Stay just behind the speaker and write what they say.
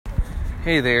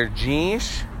Hey there,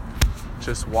 Jeesh.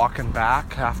 Just walking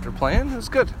back after playing. It was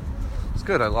good.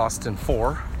 I lost in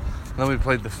 4. And then we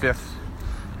played the 5th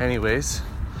anyways.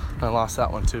 And I lost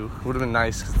that one too. It would have been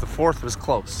nice because the 4th was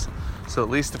close. So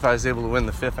at least if I was able to win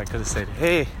the 5th, I could have said,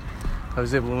 hey, I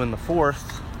was able to win the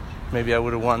 4th. Maybe I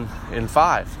would have won in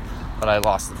 5. But I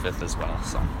lost the 5th as well.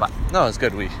 But no, it was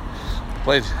good. We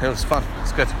played. It was fun. It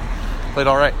was good. Played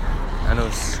all right. And it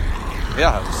was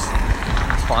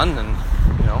fun. And,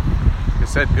 like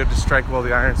I said, good to strike while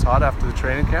the iron's hot after the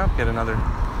training camp. Get another,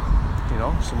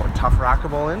 some more tough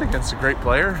racquetball in against a great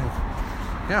player.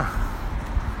 And,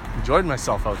 enjoyed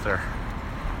myself out there.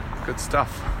 Good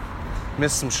stuff.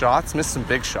 Missed some shots, missed some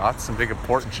big shots, some big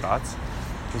important shots.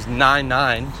 It was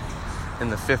 9-9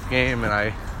 in the 5th game, and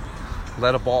I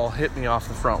let a ball hit me off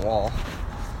the front wall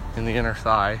in the inner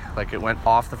thigh. Like, it went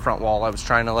off the front wall. I was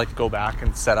trying to go back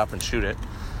and set up and shoot it.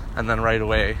 And then right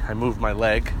away, I moved my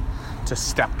leg to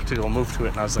go move to it,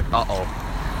 and I was like, I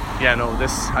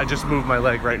just moved my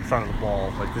leg right in front of the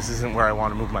ball. Like, this isn't where I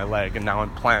want to move my leg, and now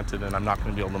I'm planted, and I'm not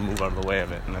going to be able to move out of the way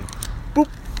of it. And then, boop,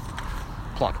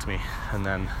 plunked me. And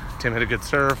then Tim hit a good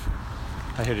serve.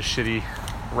 I hit a shitty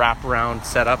wraparound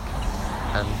setup,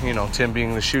 and, Tim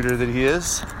being the shooter that he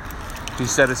is, he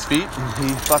set his feet, and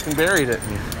he fucking buried it.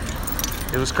 And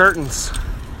it was curtains.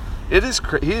 It is,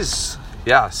 he's,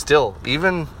 still,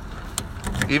 even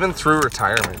through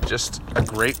retirement, just a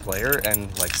great player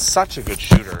and such a good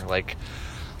shooter.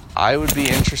 I would be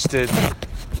interested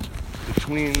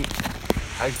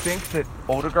I think that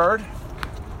Odegaard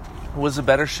was a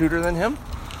better shooter than him.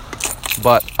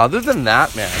 But other than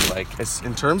that, man,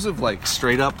 in terms of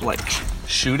straight up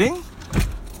shooting,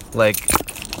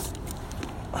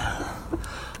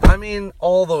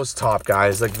 all those top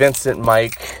guys Vincent,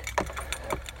 Mike,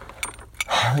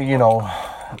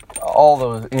 all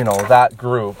those, that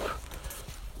group,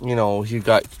 you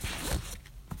got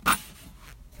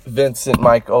Vincent,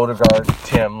 Mike, Odegaard,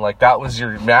 Tim, that was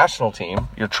your national team,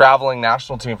 your traveling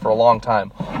national team for a long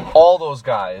time. All those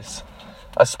guys,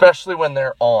 especially when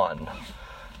they're on,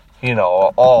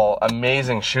 all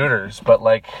amazing shooters, but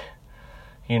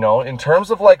in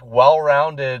terms of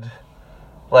well-rounded,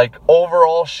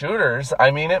 overall shooters,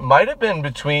 it might have been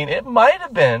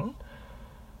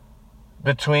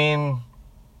between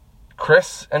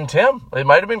Chris and Tim. It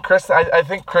might have been Chris. I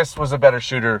think Chris was a better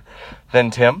shooter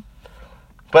than Tim.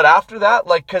 But after that,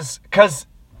 cause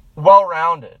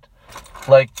well-rounded,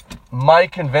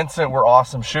 Mike and Vincent were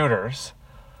awesome shooters.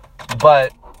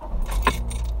 But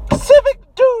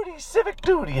Civic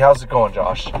Doody, how's it going,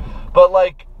 Josh? But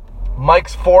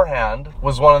Mike's forehand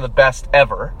was one of the best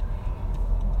ever.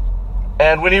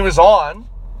 And when he was on,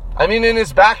 and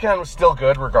his backhand was still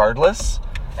good regardless.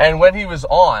 And when he was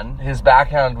on, his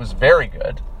backhand was very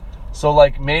good. So,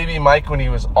 maybe Mike, when he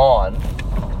was on,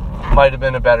 might have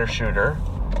been a better shooter.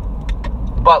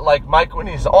 But, Mike, when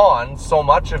he's on, so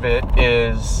much of it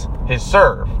is his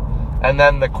serve. And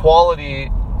then the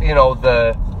quality, he's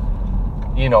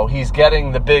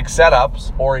getting the big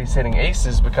setups or he's hitting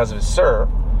aces because of his serve.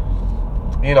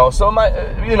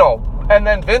 And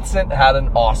then Vincent had an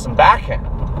awesome backhand.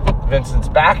 Vincent's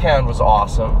backhand was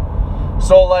awesome.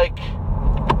 So,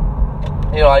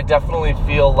 I definitely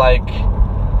feel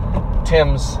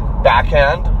Tim's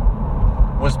backhand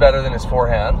was better than his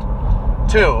forehand.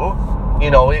 2,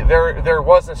 there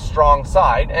was a strong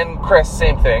side. And Chris,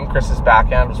 same thing. Chris's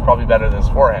backhand was probably better than his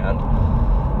forehand.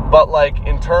 But,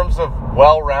 in terms of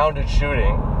well-rounded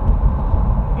shooting,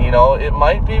 it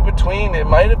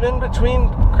might have been between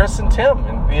Chris and Tim.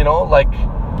 And,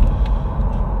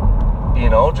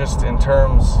 just in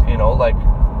terms,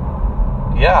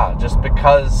 just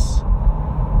because...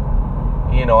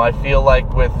 I feel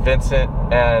with Vincent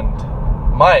and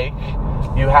Mike,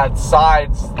 you had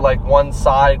sides, one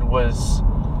side was,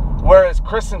 whereas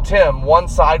Chris and Tim, one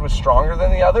side was stronger than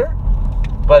the other,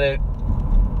 but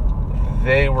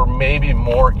they were maybe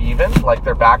more even,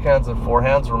 their backhands and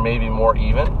forehands were maybe more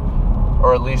even,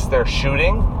 or at least their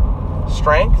shooting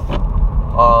strength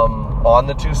on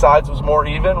the two sides was more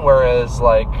even, whereas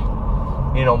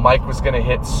Mike was going to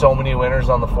hit so many winners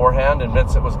on the forehand and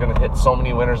Vincent was going to hit so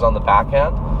many winners on the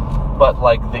backhand. But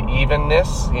the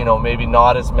evenness, maybe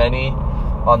not as many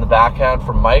on the backhand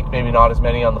from Mike, maybe not as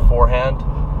many on the forehand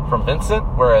from Vincent.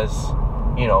 Whereas,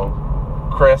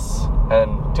 Chris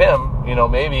and Tim,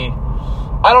 maybe,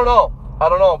 I don't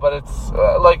know, but it's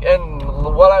and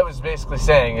what I was basically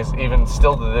saying is even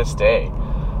still to this day,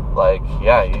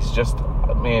 he's just,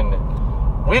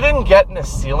 we didn't get in a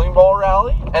ceiling ball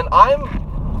rally, and I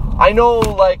know,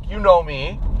 you know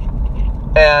me,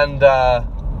 and,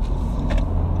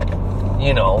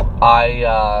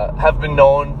 I have been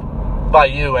known by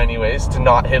you anyways, to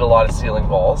not hit a lot of ceiling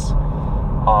balls,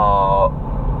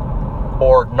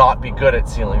 or not be good at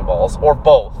ceiling balls, or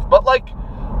both. But like,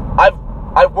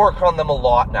 I work on them a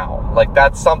lot now. Like,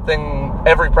 that's something,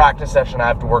 every practice session I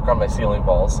have to work on my ceiling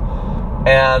balls.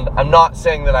 And I'm not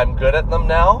saying that I'm good at them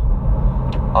now.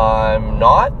 I'm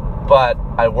not, but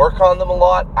I work on them a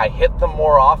lot. I hit them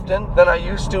more often than I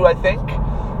used to, I think.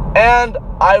 And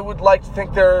I would like to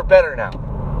think they're better now.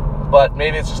 But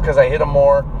maybe it's just because I hit them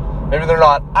more. Maybe they're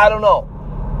not. I don't know.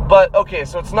 But, okay,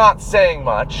 so it's not saying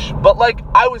much. But, like,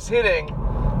 I was hitting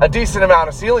a decent amount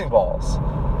of ceiling balls.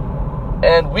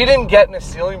 And we didn't get in a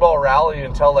ceiling ball rally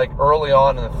until, like, early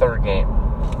on in the third game.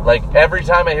 Like, every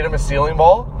time I hit him a ceiling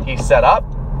ball, he set up,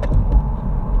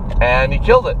 and he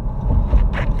killed it.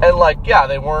 And, like, yeah,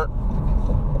 they weren't,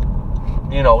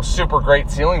 you know, super great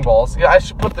ceiling balls. Yeah, I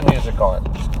should put the music on.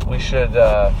 We should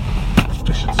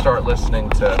start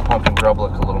listening to Punk and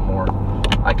Drublic a little more.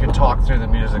 I could talk through the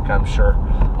music, I'm sure.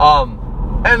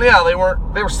 And, yeah, they were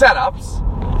setups,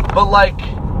 but, like,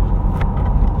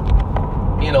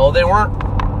 you know, they weren't,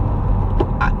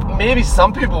 maybe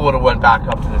some people would have went back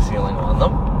up to the ceiling on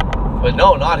them, but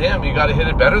no, not him. You got to hit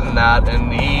it better than that,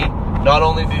 and he, not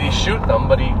only did he shoot them,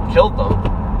 but he killed them.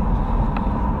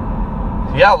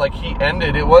 Yeah, like, he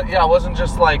ended, it wasn't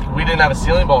just like, we didn't have a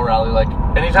ceiling ball rally. Like,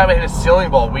 anytime I hit a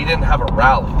ceiling ball, we didn't have a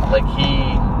rally. Like,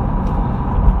 he,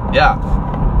 yeah,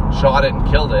 shot it and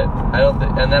killed it.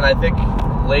 And then I think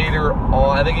later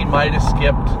on, I think he might have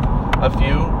skipped a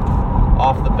few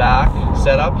off the back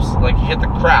setups. Like, he hit the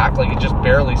crack, like, he just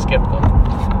barely skipped them.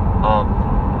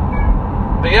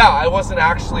 But yeah, I wasn't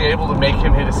actually able to make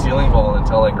him hit a ceiling ball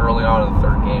until, like, early on in the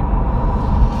third game.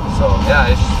 So yeah,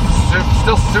 it's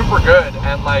still super good,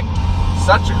 and, like,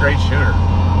 such a great shooter.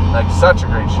 Like, such a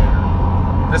great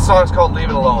shooter. This song's called Leave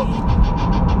It Alone.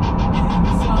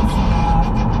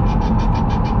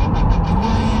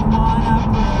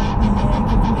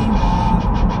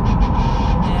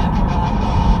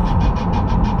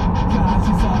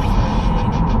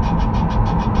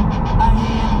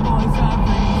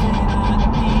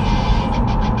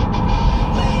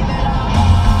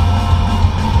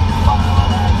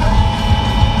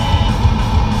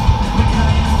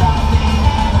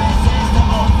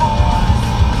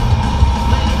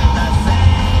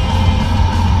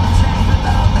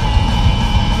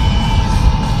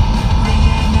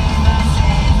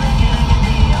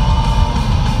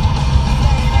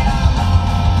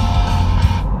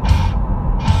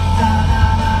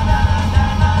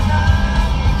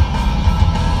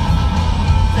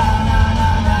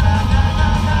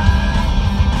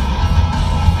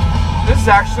 This is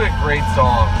actually a great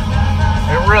song.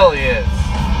 It really is.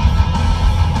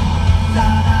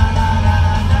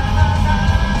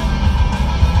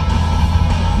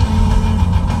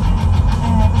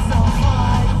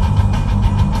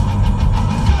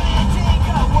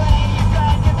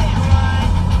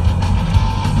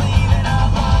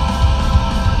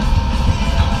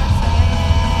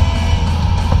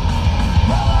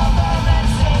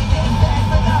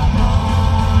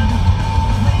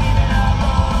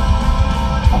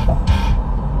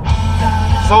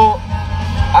 So,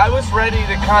 I was ready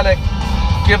to kind of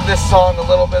give this song a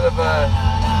little bit of a,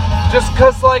 just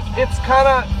because, like, it's kind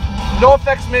of,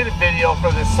 NoFX made a video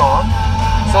for this song,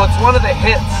 so it's one of the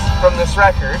hits from this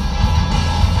record,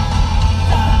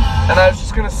 and I was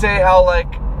just going to say how, like,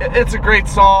 it's a great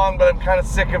song, but I'm kind of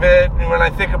sick of it, and when I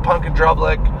think of Punk and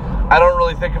Drublic, I don't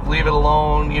really think of Leave It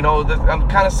Alone, you know, I'm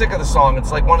kind of sick of the song.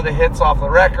 It's like one of the hits off the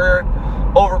record,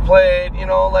 overplayed, you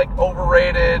know, like,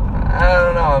 overrated, I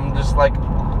don't know, I'm just like,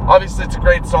 obviously it's a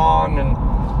great song, and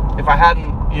if I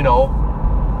hadn't, you know,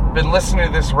 been listening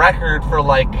to this record for,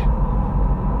 like,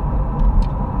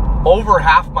 over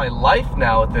half my life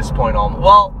now at this point on,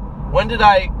 well, when did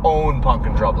I own Punk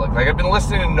and Drublic? Like, I've been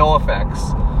listening to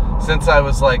NoFX since I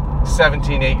was, like,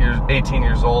 18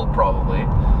 years old, probably.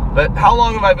 But how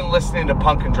long have I been listening to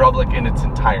Punk and Drublic in its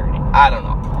entirety? I don't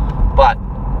know. But,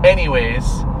 anyways,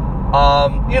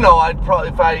 you know, I'd probably,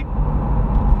 if I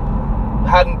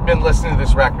hadn't been listening to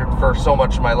this record for so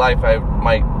much of my life, I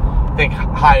might think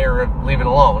higher of Leave It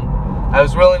Alone. I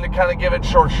was willing to kind of give it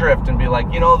short shrift and be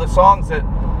like, you know, the songs that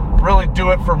really do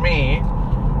it for me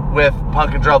with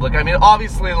Punk and Drublic. I mean,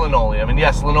 obviously Linoleum, and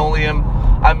yes, Linoleum,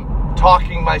 I'm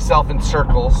talking myself in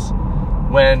circles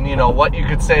when, you know, what you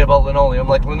could say about Linoleum.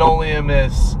 Like, Linoleum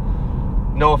is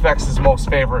NoFX's most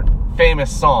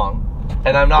famous song,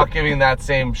 and I'm not giving that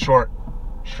same short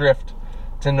shrift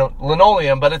to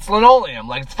Linoleum, but it's Linoleum.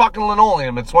 Like, it's fucking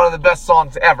Linoleum. It's one of the best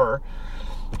songs ever.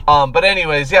 But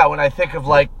anyways, yeah, when I think of,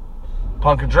 like,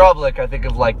 Punk and Drublic, I think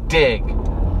of, like, Dig,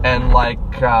 and, like,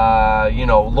 you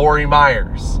know, Lori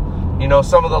Myers, you know,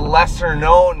 some of the lesser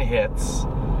known hits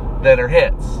that are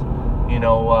hits. You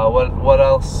know, what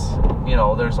else? You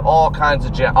know, there's all kinds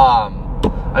of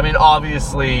I mean,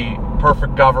 obviously,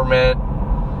 Perfect Government.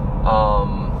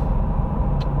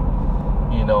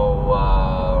 You know,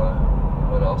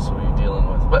 what else are we dealing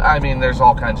with? But I mean, there's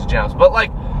all kinds of jams. But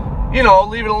like, you know,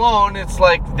 Leave It Alone, it's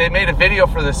like they made a video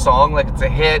for this song, like it's a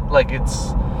hit, like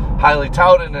it's highly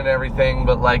touted and everything,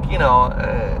 but like, you know,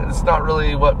 it's not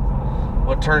really what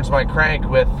turns my crank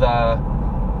with Punk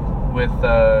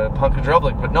and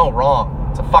Drublic. But no, wrong.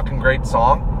 It's a fucking great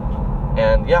song,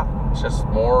 and yeah, it's just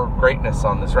more greatness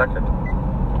on this record.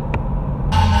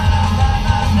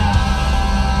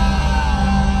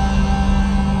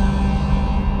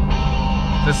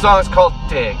 This song is called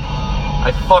Dig.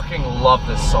 I fucking love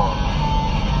this song.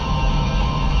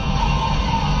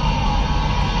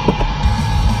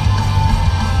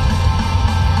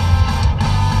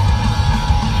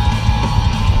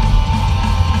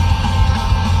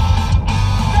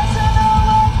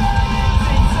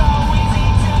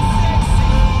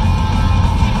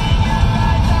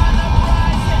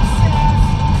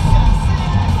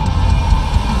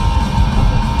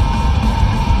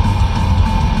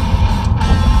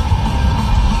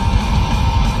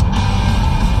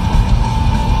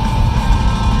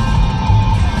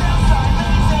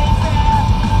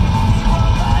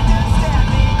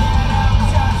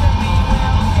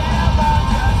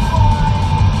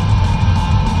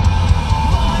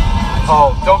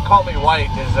 Oh, Don't Call Me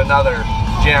White is another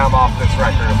jam off this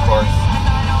record, of course.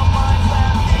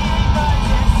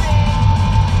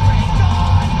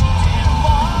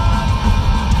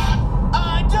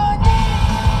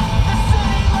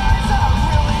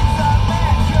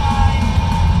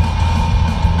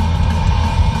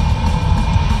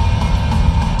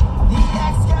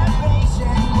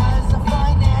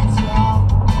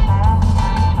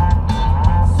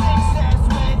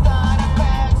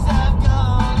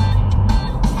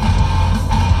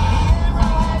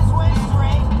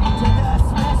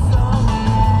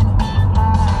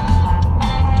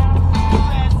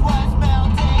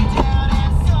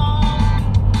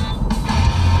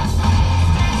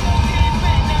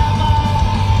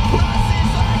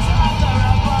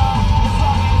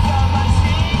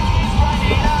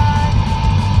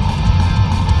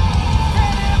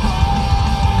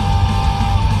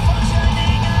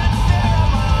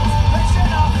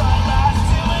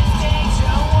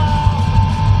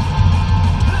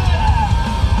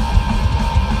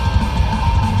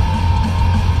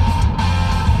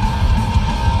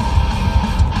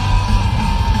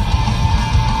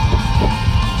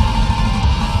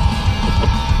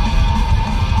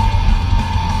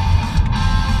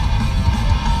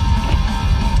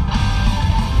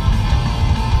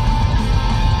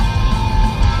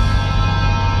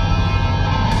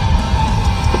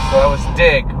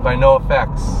 Dig by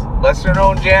NoFX. Lesser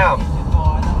known jam.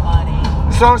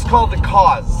 The song's called The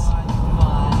Cause.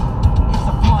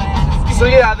 So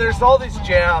yeah, there's all these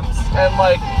jams, and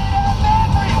like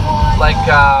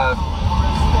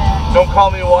Don't Call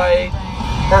Me White,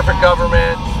 Perfect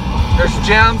Government. There's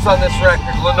jams on this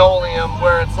record, Linoleum,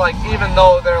 where it's like, even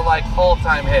though they're like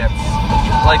all-time hits,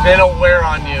 like they don't wear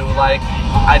on you like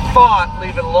I thought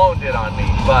Leave It Alone did on me,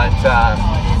 but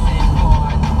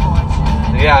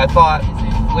yeah, I thought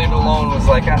Leave It Alone was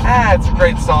like, it's a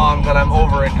great song, but I'm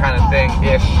over it kind of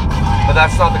thing-ish. But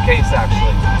that's not the case,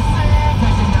 actually.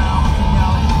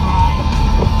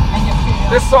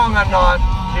 This song I'm not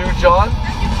huge on,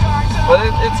 but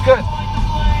it's good.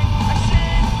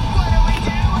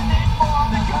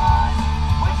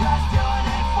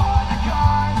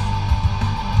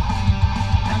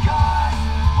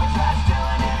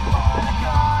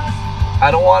 I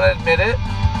don't want to admit it,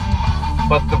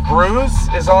 but The Bruise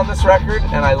is on this record,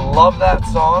 and I love that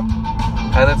song,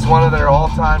 and it's one of their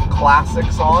all-time classic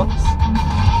songs.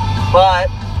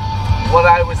 But what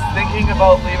I was thinking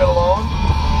about Leave It Alone,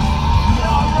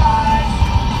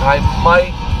 I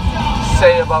might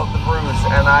say about The Bruise,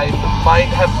 and I might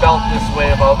have felt this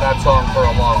way about that song for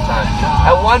a long time.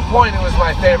 At one point, it was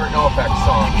my favorite NoFX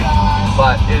song,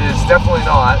 but it is definitely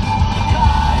not.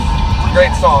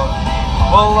 Great song.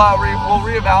 We'll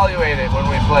reevaluate it when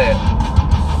we play it.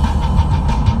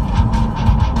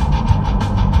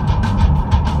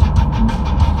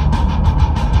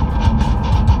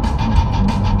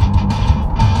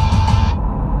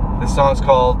 This song's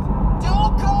called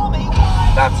Don't Call Me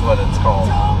White. That's what it's called.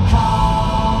 Don't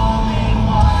call me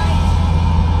white.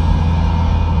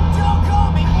 Don't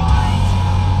call me white.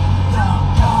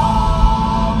 Don't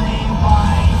call me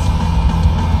white.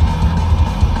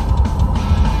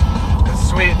 It's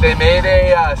sweet. They made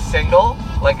a single,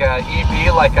 like a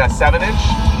EP, like a 7-inch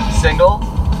single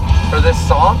for this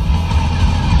song,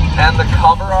 and the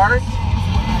cover art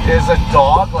is a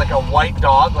dog, like a white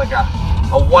dog, like a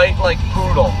white, like,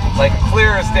 poodle, like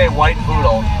clear as day white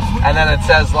poodle, and then it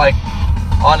says, like,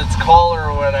 on its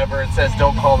collar or whatever, it says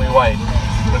 "Don't call me white,"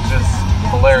 which is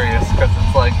hilarious because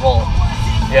it's like, well,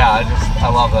 yeah, I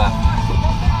love that.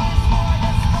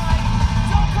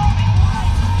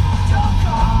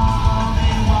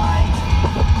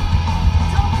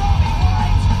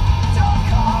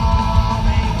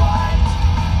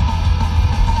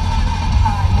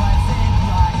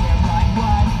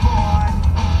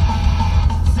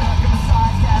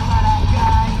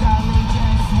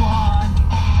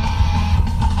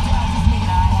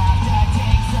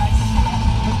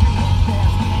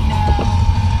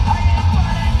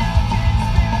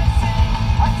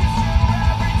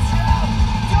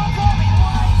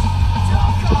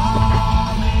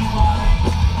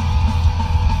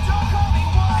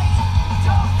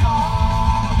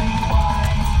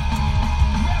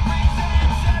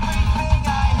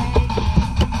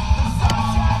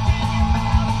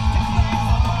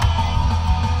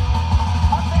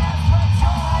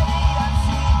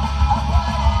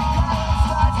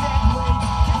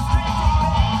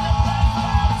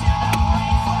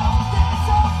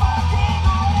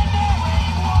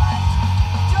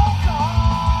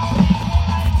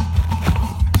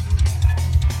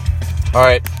 All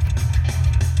right.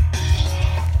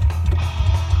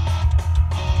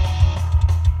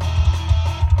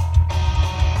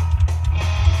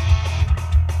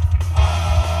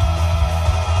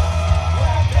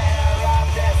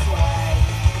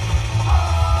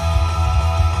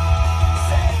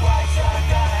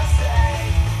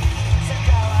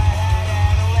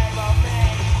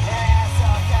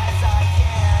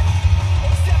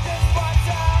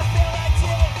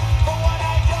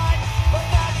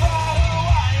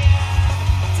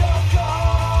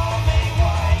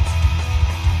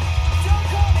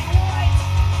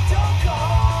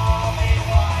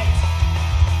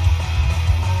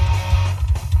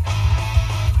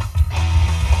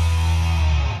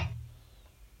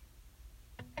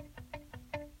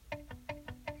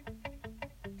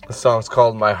 The song's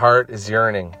called "My Heart Is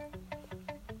Yearning."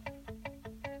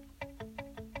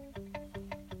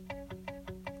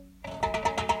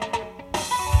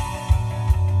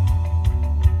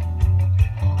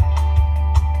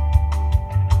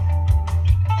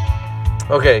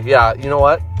 Okay, yeah, you know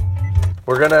what?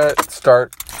 We're gonna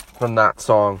start from that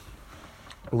song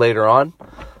later on.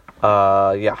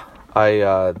 I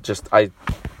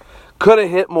could have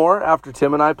hit more after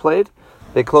Tim and I played.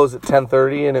 They closed at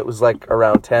 10:30 and it was like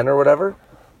around 10 or whatever.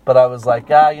 But I was like,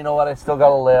 you know what? I still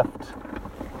got a lift.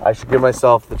 I should give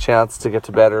myself the chance to get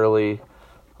to bed early.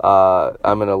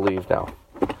 I'm going to leave now.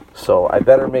 So I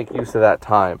better make use of that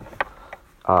time,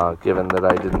 given that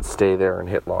I didn't stay there and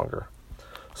hit longer.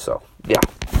 So, yeah.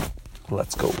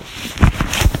 Let's go.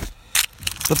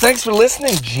 So thanks for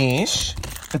listening, Jeesh.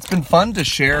 It's been fun to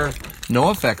share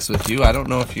NoFX with you. I don't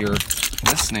know if you're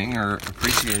listening or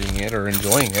appreciating it or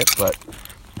enjoying it, but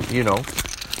you know,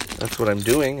 that's what I'm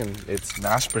doing, and it's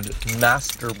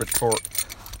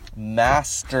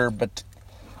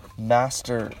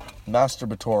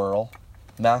masturbatorial.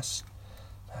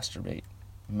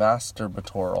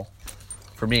 Masturbatorial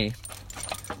for me.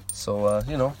 So,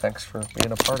 thanks for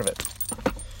being a part of it.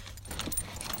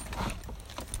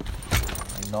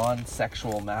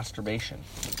 Non-sexual masturbation.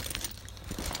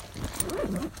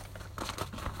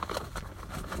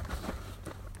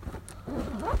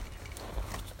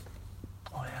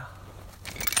 Oh yeah.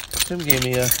 Tim gave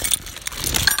me a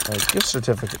gift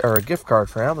certificate or a gift card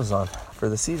for Amazon for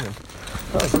the season.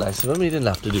 That was nice of him. He didn't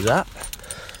have to do that.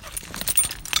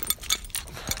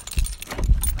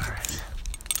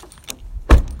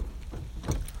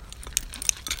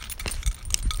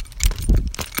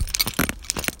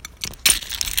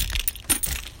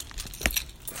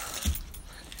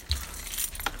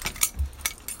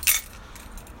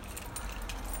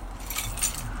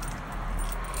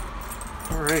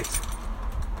 All right.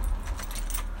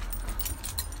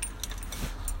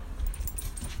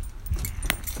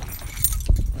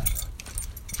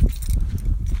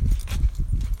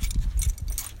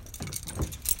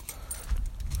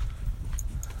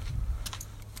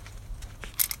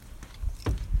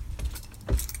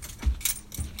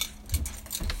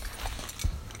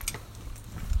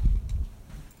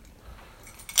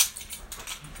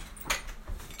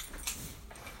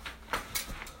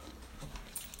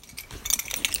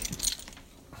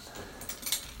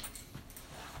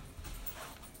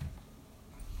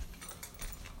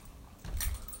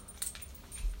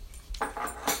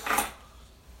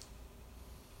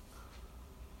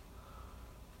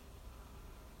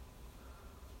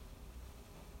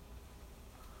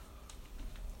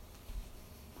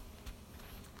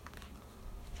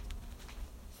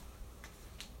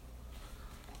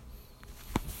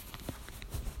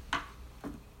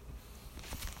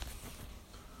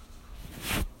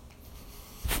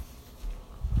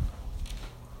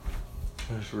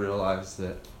 I just realized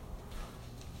that.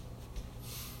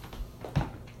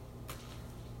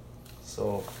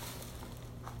 So,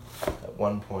 at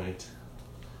one point,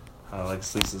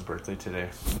 it's Lisa's birthday today,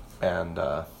 and,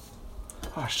 oh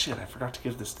shit, I forgot to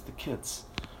give this to the kids.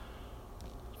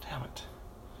 Damn it.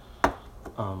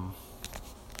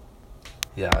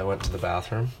 Yeah, I went to the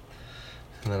bathroom,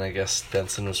 and then I guess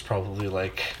Benson was probably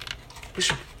like, we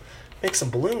should make some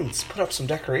balloons, put up some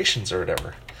decorations or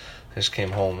whatever. I just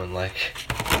came home and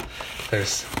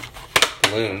there's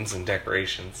balloons and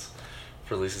decorations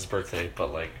for Lisa's birthday,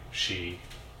 but she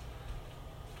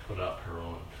put up her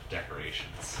own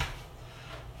decorations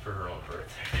for her own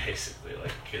birthday, basically.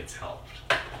 Kids helped.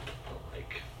 But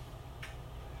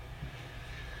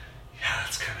yeah,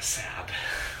 that's kind of sad.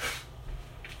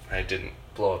 I didn't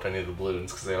blow up any of the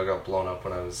balloons because they all got blown up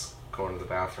when I was going to the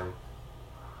bathroom.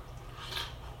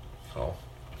 So,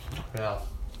 yeah.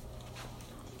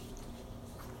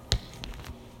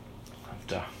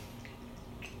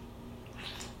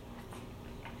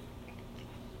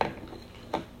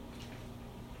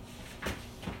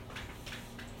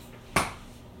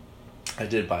 I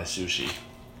did buy sushi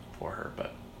for her,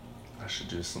 but I should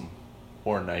do some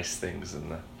more nice things in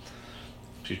the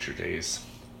future days.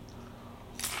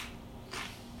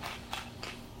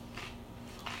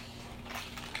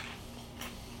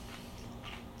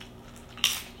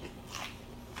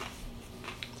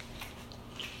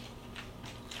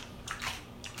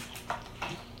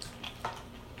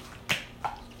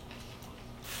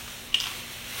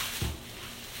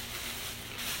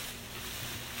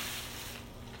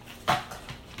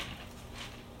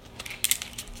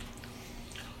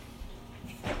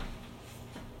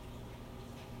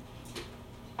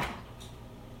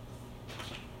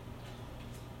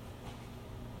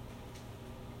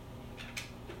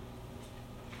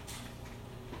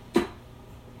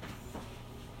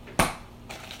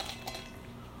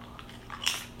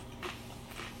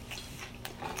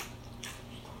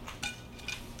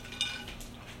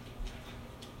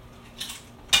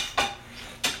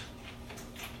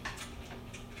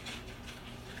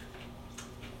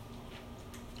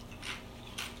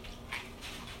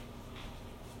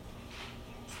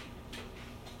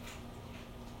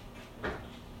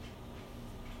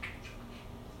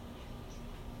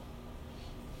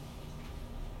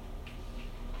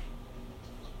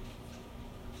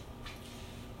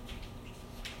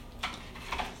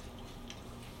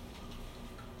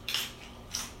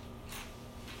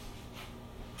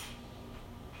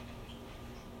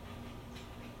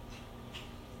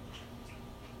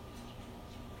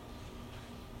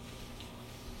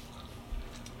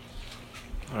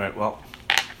 All right, well,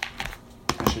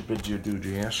 I should bid you adieu,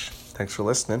 Janesh. Thanks for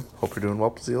listening. Hope you're doing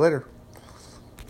well. See you later.